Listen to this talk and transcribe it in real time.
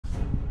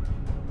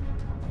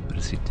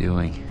What's he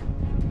doing?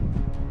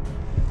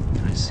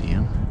 Can I see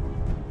him?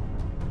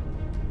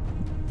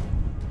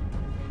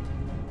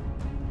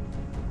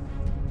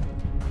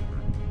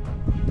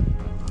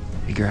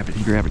 He grabbed it,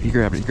 he grabbed it, he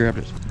grabbed it, he grabbed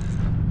it.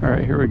 All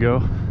right, here we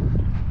go.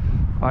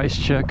 Ice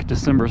check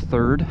December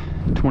 3rd,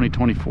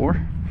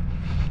 2024.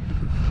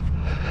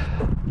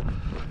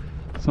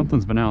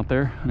 Something's been out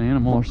there, an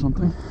animal or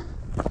something.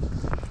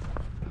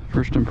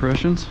 First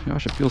impressions.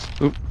 Gosh, it feels,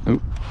 oh,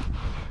 oh.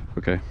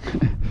 Okay.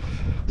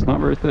 It's not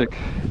very thick.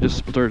 It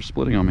just started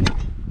splitting on me.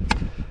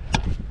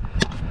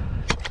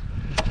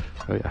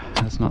 Oh yeah,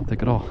 that's not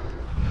thick at all.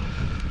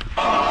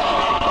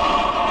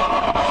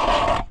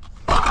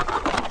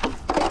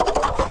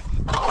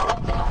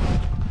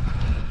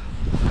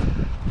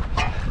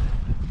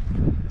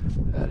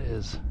 That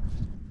is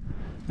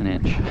an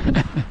inch.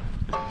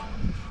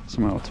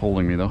 Somehow it's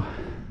holding me though.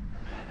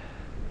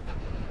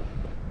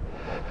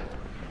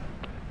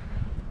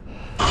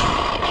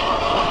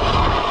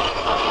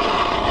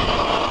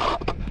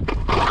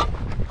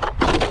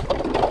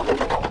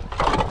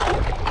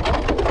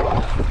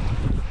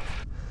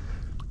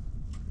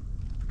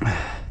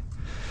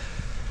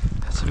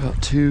 About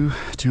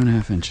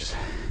 2.5 inches.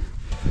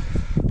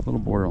 A little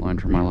borderline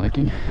for my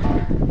liking.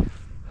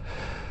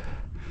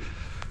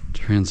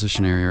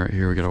 Transition area right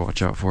here we gotta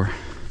watch out for.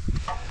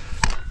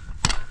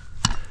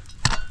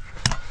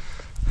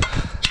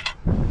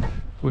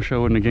 Wish I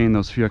wouldn't have gained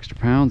those few extra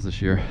pounds this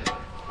year.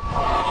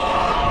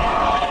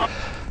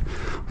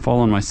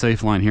 Following my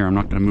safe line here, I'm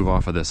not gonna move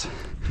off of this.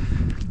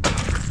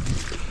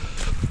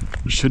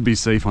 Should be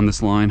safe on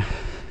this line.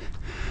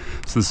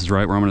 So this is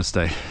right where I'm gonna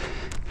stay.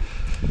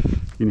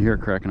 You can hear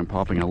it cracking and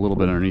popping a little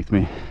bit underneath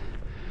me.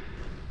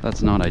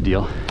 That's not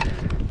ideal.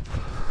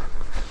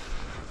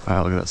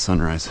 Wow, look at that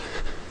sunrise.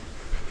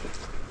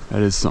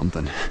 That is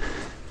something.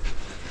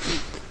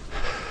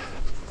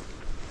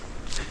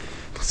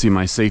 See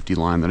my safety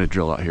line that I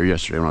drilled out here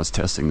yesterday when I was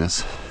testing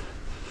this.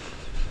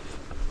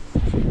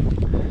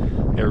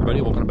 Hey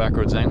everybody, welcome to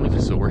Backroads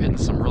Angling. So we're hitting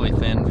some really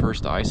thin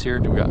first ice here.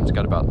 It's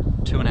got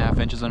about 2.5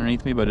 inches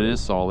underneath me, but it is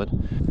solid.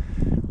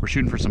 We're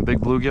shooting for some big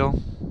bluegill,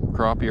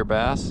 crappie, or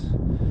bass.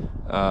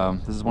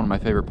 This is one of my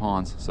favorite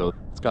ponds, so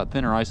it's got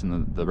thinner ice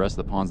than the rest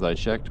of the ponds that I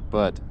checked,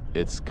 but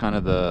it's kind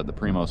of the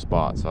primo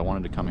spot. So I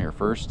wanted to come here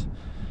first,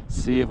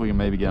 see if we can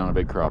maybe get on a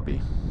big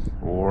crappie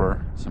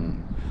or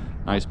some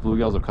nice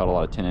bluegills. I've caught a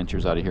lot of 10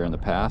 inchers out of here in the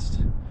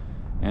past,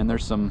 and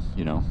there's some,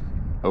 you know,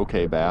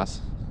 okay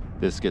bass.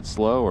 This gets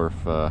slow, or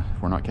if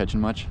we're not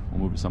catching much,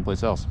 we'll move to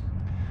someplace else.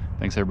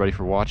 Thanks everybody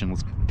for watching.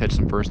 Let's catch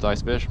some first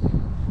ice fish.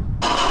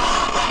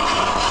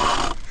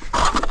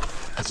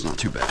 That's not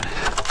too bad.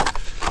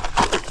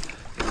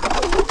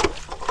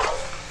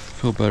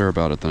 Feel better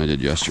about it than I did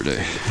yesterday.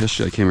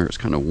 Yesterday I came here, it was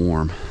kind of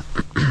warm.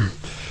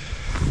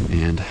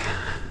 And I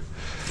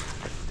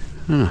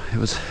don't know,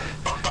 it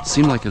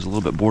seemed like it was a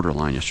little bit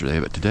borderline yesterday,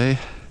 but today,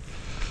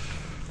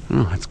 I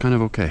don't know, it's kind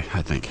of okay,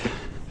 I think.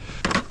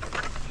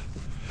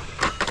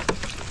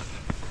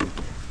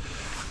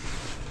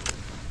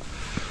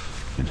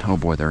 And oh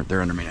boy,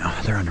 they're under me now.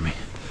 They're under me.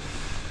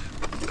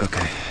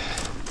 Okay.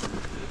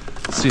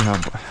 Let's see how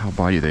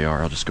bitey they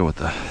are. I'll just go with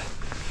the.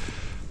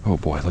 Oh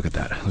boy, look at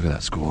that. Look at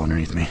that school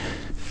underneath me.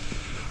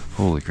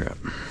 Holy crap.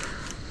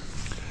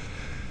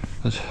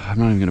 I'm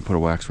not even going to put a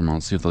wax worm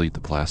on. See if they'll eat the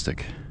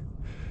plastic.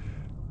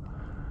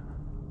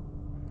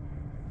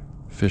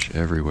 Fish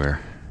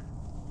everywhere.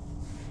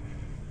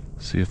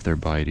 See if they're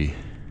bitey.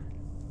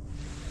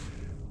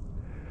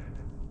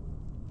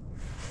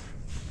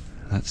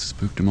 That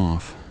spooked him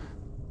off.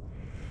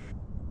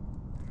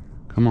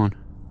 Come on.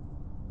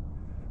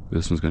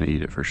 This one's going to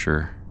eat it for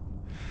sure.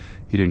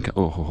 He didn't.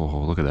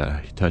 Oh, look at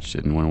that. He touched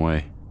it and went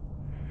away.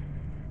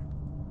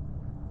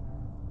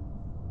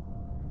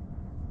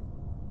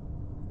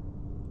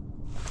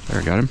 There,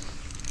 I got him.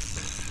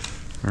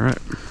 All right.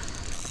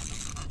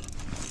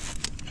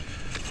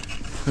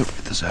 Oh,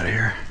 get this out of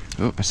here.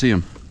 Oh, I see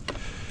him.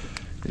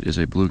 It is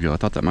a bluegill. I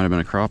thought that might have been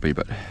a crappie,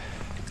 but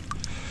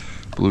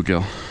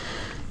bluegill.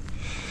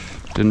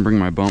 Didn't bring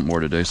my bump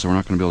board today, so we're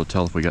not going to be able to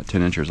tell if we got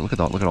 10 inches. Look at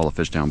all the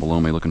fish down below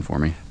me looking for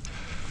me.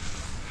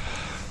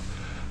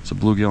 It's a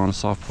bluegill on a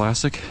soft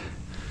plastic.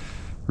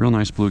 Real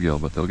nice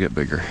bluegill, but they'll get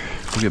bigger.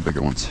 They'll get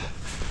bigger ones.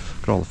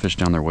 Look at all the fish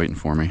down there waiting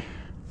for me.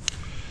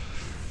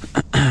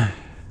 There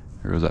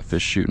goes that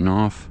fish shooting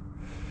off.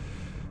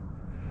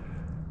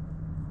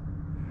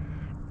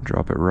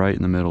 Drop it right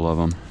in the middle of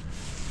them.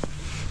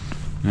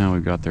 Now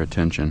we've got their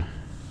attention.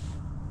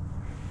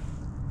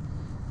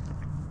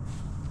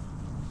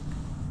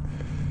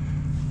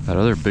 That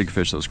other big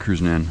fish that was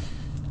cruising in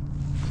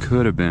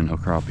could have been a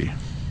crappie.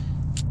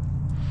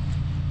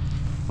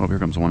 Oh, here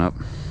comes one up.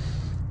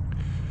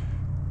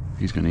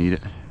 He's gonna eat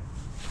it.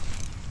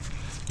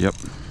 Yep.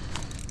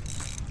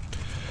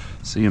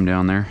 See him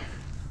down there.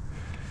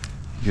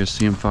 You guys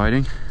see him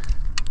fighting?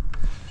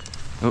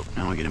 Oh,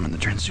 now I'll get him in the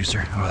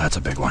transducer. Oh, that's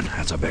a big one.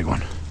 That's a big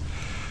one.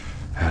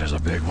 That is a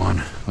big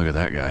one. Look at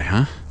that guy,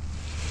 huh?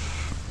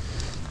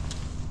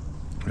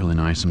 Really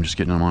nice. I'm just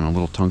getting him on a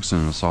little tungsten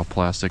and a soft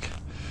plastic.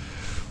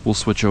 We'll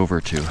switch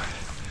over to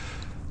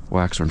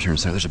waxworms here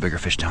inside. There's a bigger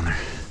fish down there.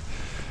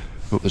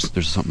 Oh,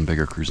 there's something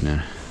bigger cruising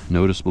in.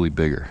 Noticeably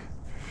bigger.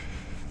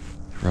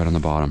 Right on the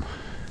bottom.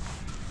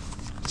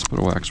 Let's put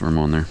a waxworm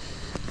on there.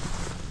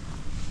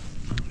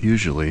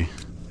 Usually,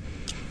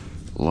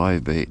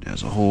 live bait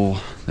as a whole,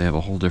 they have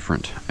a whole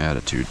different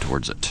attitude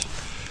towards it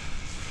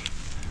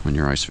when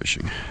you're ice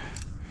fishing.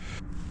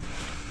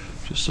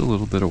 Just a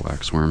little bit of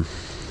waxworm.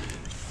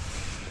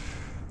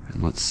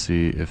 And let's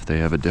see if they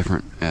have a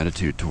different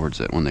attitude towards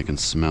it when they can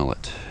smell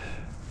it.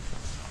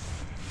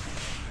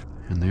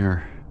 And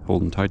they're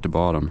holding tight to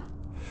bottom.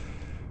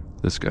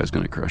 This guy's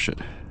gonna crush it.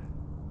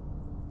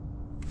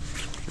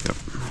 Yep.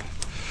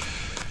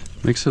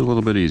 Makes it a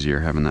little bit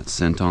easier having that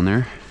scent on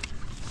there.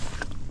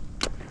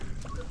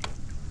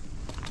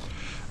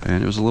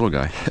 And it was a little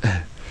guy.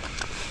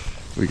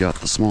 We got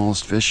the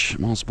smallest fish,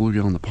 smallest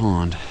bluegill in the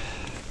pond.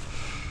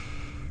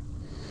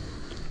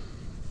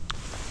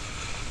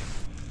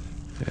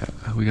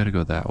 Yeah, we gotta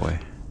go that way.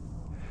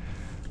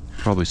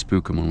 Probably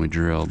spook them when we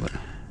drill, but...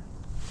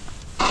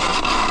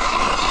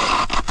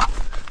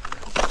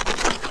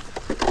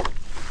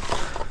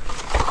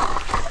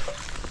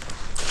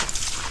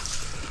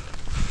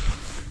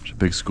 There's a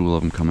big school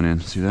of them coming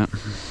in, see that?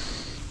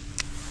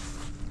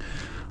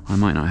 I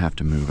might not have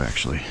to move,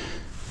 actually.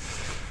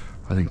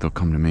 I think they'll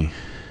come to me.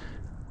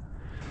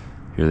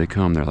 Here they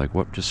come. They're like,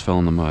 what just fell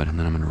in the mud? And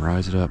then I'm going to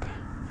rise it up.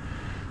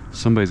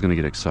 Somebody's going to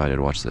get excited.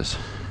 Watch this.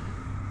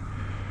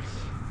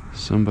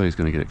 Somebody's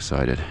going to get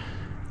excited.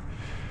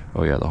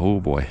 Oh yeah, the whole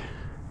boy.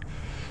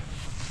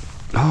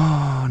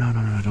 Oh, no,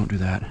 no, no, don't do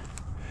that.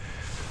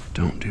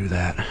 Don't do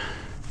that.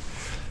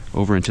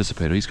 Over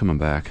anticipated. He's coming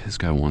back. This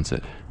guy wants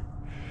it.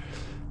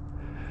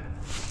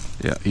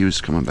 Yeah, he was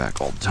coming back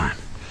all the time.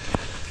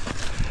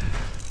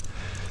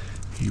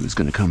 He was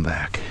going to come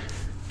back.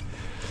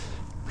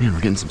 Man,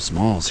 we're getting some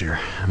smalls here.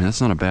 I mean, that's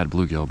not a bad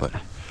bluegill, but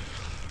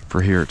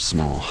for here it's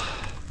small.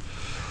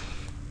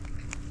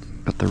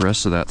 But the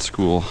rest of that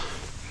school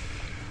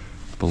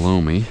below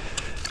me,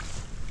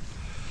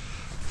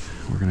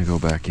 we're gonna go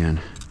back in.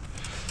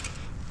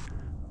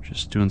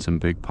 Just doing some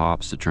big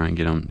pops to try and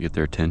get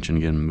their attention,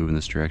 get them moving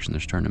this direction.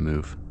 They're starting to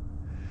move.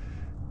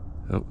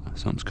 Oh,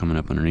 something's coming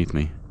up underneath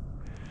me.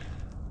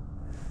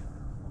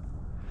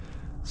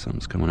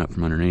 Something's coming up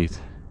from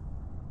underneath.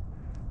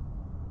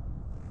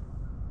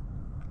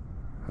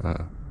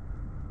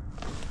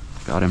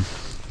 Got him.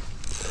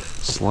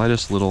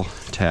 Slightest little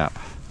tap.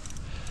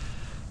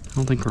 I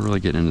don't think we're really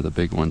getting into the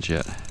big ones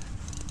yet.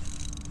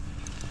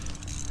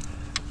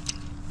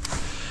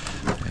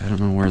 I don't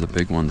know where the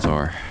big ones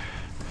are.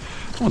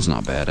 That one's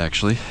not bad,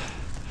 actually.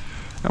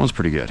 That one's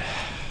pretty good.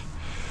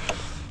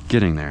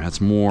 Getting there.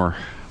 That's more,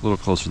 a little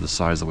closer to the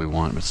size that we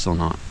want, but still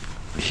not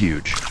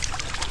huge.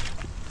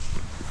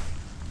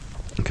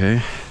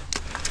 Okay.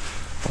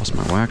 Lost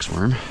my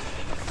waxworm.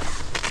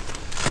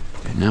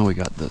 Now we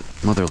got the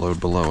mother lode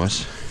below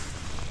us.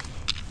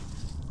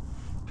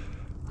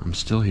 I'm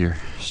still here.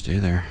 Stay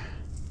there.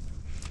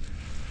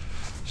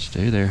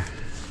 Stay there.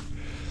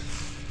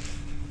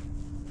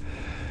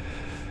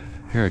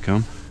 Here I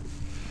come.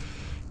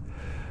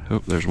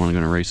 Oh, there's one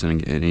going to race in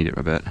and eat it,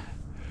 I bet.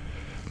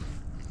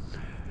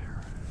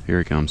 Here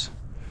he comes.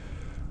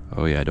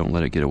 Oh yeah, don't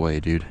let it get away,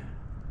 dude.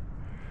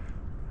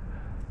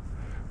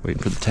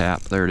 Waiting for the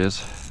tap. There it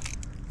is.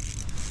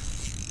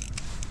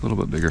 A little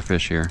bit bigger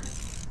fish here.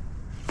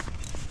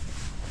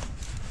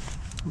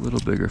 A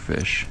little bigger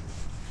fish.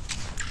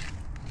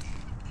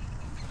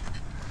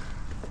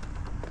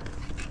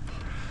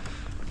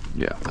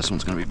 Yeah, this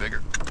one's gonna be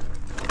bigger.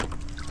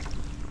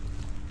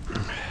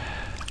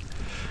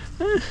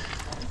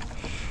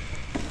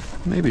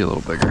 Maybe a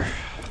little bigger.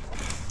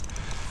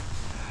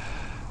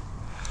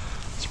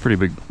 It's a pretty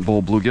big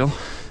bull bluegill.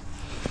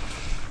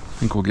 I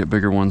think we'll get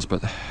bigger ones,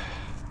 but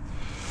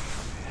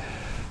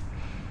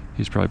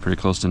he's probably pretty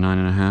close to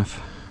 9.5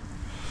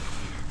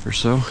 or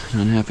so,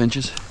 9.5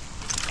 inches.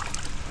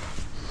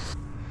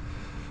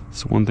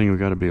 So one thing we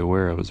got to be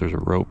aware of is there's a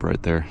rope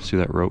right there. See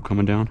that rope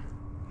coming down?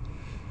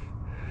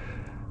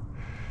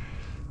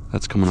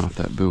 That's coming off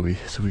that buoy,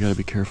 so we got to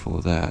be careful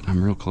of that.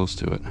 I'm real close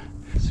to it.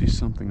 I see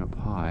something up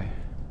high.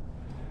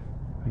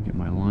 I get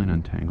my line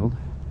untangled.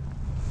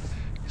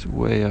 He's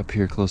way up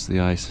here close to the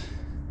ice.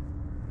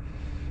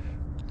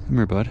 Come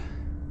here, bud.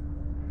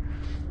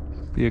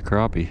 Be a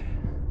crappie.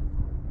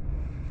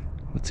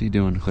 What's he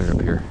doing clear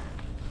up here?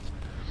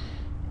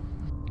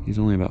 He's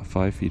only about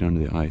 5 feet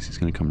under the ice. He's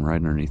gonna come right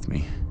underneath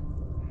me.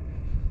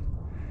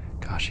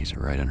 Gosh, he's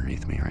right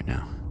underneath me right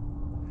now.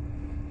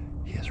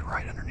 He is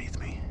right underneath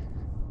me.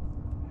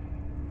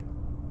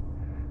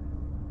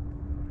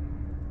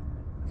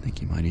 I think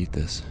he might eat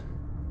this.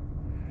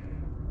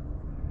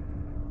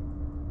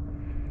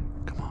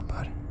 Come on,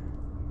 bud.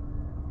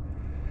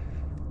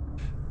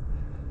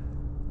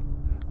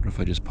 What if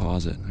I just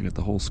pause it? I got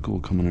the whole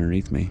school coming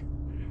underneath me.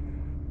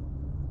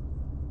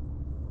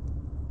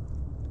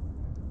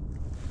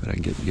 But I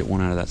can get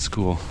one out of that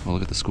school. Oh,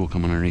 look at the school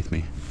coming underneath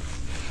me.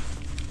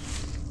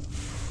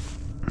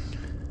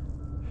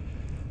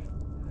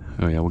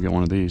 Oh yeah, we'll get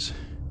one of these.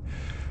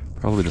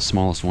 Probably the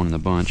smallest one in the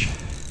bunch.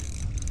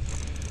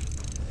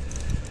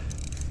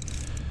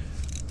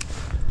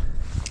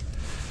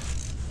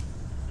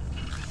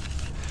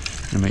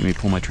 gonna make me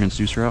pull my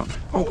transducer out.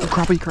 Oh,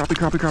 crappie, crappie,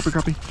 crappie, crappie,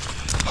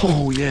 crappie.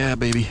 Oh yeah,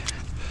 baby.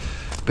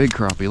 Big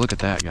crappie, look at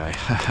that guy.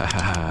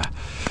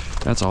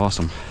 That's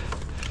awesome.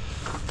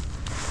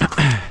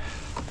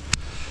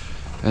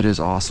 That is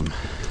awesome.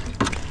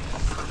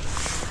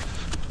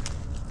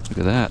 Look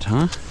at that,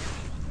 huh?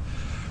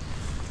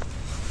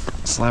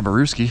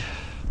 Slabarooski.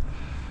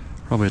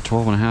 Probably a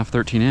 12.5,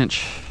 13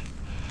 inch.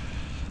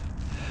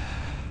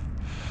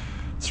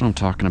 That's what I'm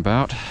talking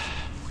about.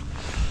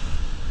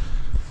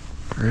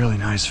 Really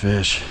nice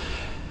fish.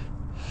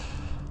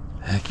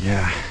 Heck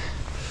yeah.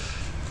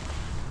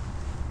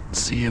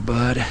 See ya,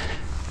 bud.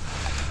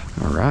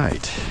 All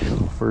right,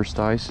 first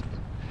ice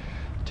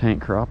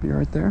tank crappie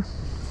right there.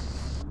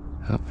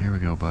 Oh, here we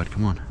go, bud,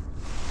 come on.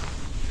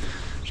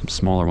 Some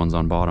smaller ones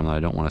on bottom that I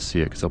don't want to see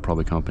it because they'll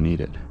probably come up and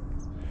eat it.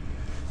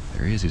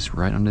 There he is, he's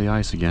right under the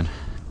ice again.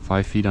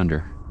 5 feet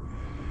under.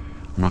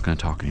 I'm not gonna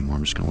talk anymore,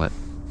 I'm just gonna let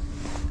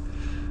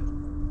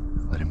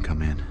him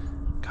come in.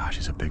 Gosh,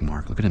 he's a big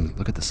mark. Look at him,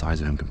 look at the size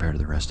of him compared to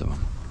the rest of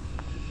them.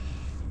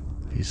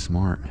 He's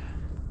smart.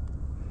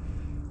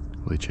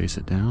 Will he chase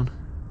it down?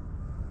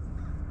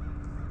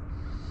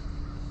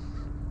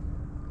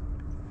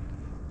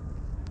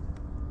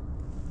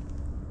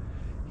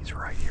 He's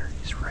right here,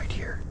 he's right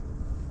here.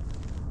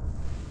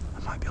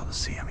 I might be able to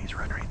see him, he's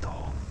right underneath the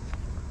hole.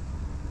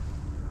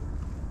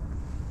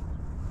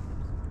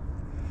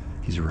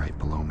 He's right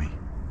below me.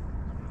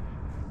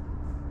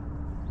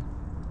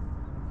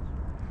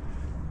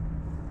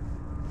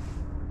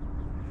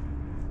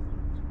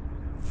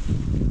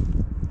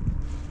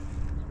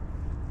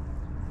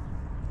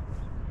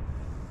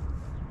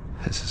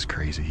 This is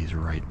crazy, he's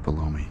right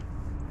below me.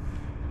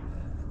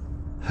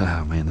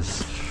 Oh man, this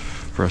is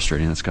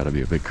frustrating. That's got to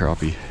be a big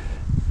crappie.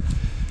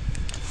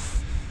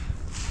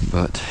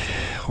 But,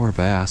 or a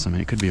bass. I mean,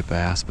 it could be a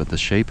bass, but the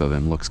shape of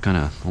him looks kind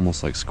of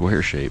almost like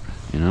square shape,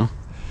 you know?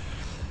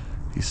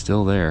 He's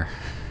still there.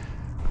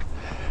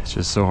 It's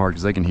just so hard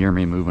because they can hear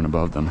me moving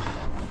above them.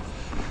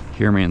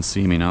 Hear me and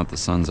see me now that the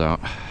sun's out.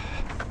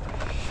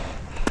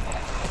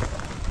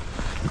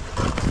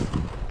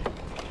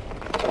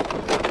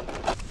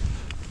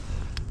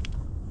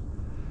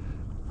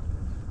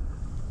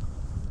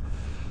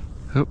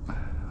 Oh,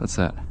 what's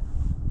that?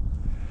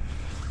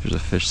 There's a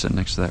fish sitting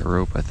next to that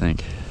rope, I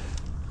think.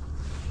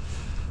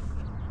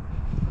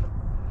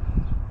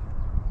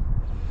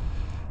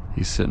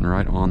 He's sitting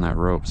right on that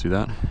rope, see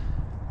that?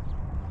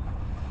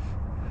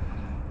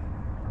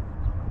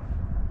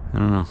 I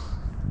don't know.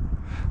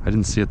 I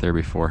didn't see it there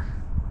before.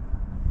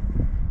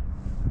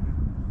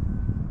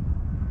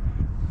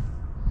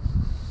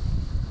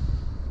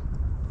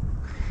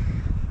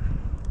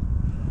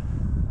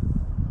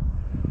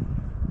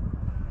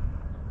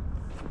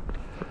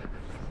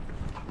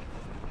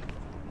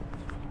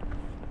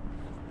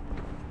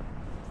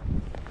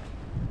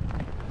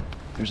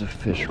 There's a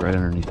fish right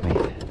underneath me.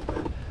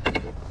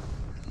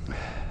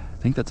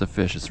 I think that's a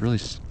fish. It's really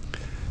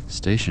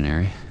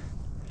stationary.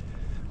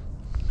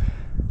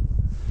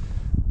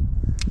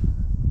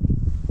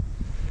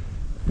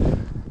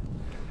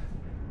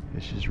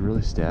 Fish is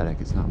really static.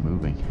 It's not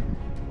moving.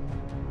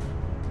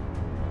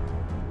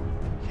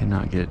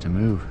 Cannot get it to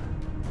move.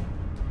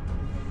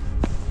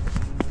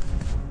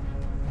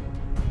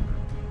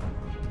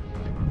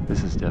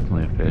 This is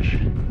definitely a fish.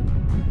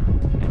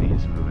 And he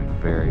is moving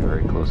very,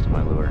 very close to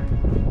my lure.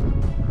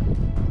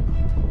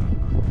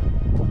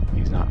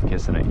 He's not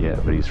kissing it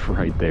yet, but he's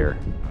right there.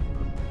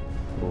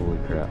 Holy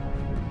crap.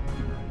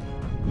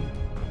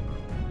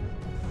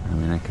 I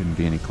mean, I couldn't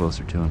be any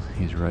closer to him.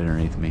 He's right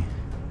underneath me.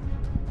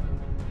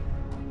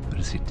 What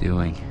is he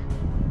doing?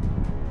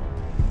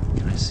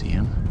 Can I see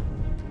him?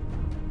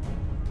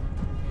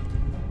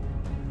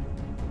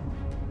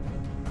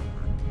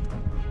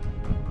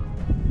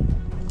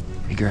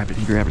 He grabbed it,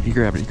 he grabbed it, he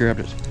grabbed it, he grabbed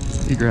it.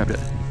 He grabbed it.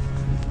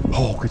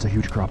 Oh, it's a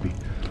huge crappie.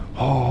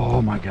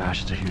 Oh my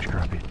gosh, it's a huge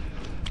crappie.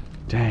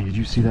 Dang, did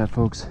you see that,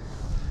 folks?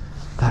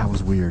 That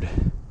was weird.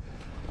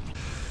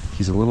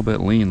 He's a little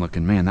bit lean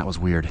looking. Man, that was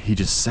weird. He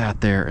just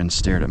sat there and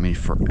stared at me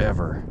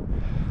forever.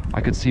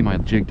 I could see my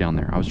jig down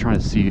there. I was trying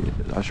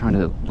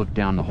to look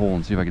down the hole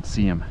and see if I could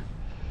see him.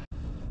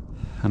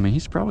 I mean,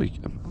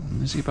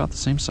 is he about the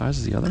same size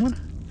as the other one?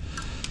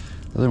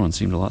 The other one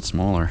seemed a lot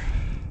smaller.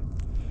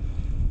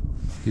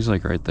 He's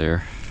like right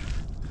there.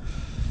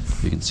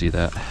 You can see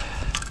that.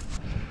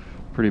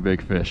 Pretty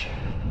big fish.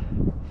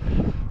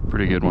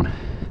 Pretty good one.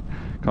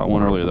 Caught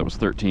one earlier that was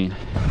 13.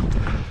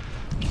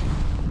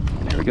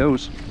 There he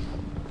goes.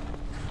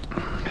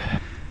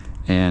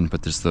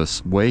 But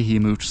this way he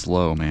moved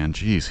slow, man.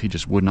 Jeez, he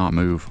just would not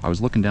move. I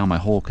was looking down my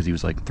hole because he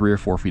was like 3 or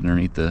 4 feet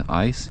underneath the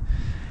ice.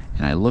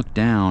 And I looked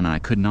down and I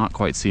could not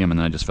quite see him, and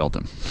then I just felt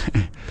him.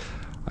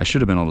 I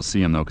should have been able to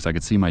see him though, because I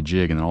could see my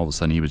jig, and then all of a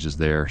sudden he was just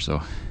there.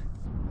 So,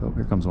 oh,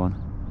 here comes one.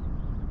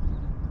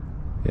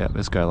 Yeah,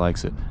 this guy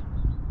likes it.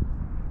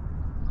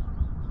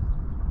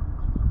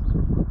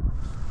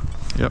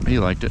 Yep, he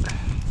liked it.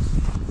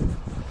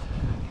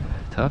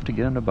 Tough to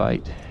get him to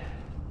bite.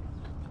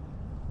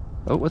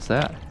 Oh, what's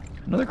that?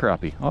 Another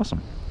crappie.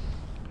 Awesome.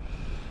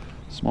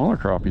 Smaller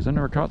crappies. I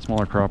never caught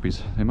smaller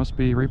crappies. They must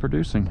be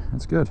reproducing.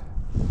 That's good.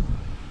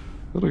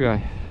 Little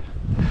guy.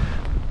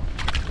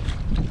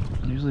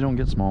 I usually don't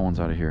get small ones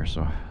out of here,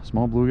 so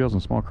small bluegills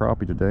and small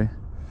crappie today.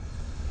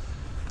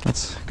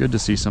 That's good to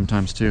see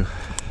sometimes too.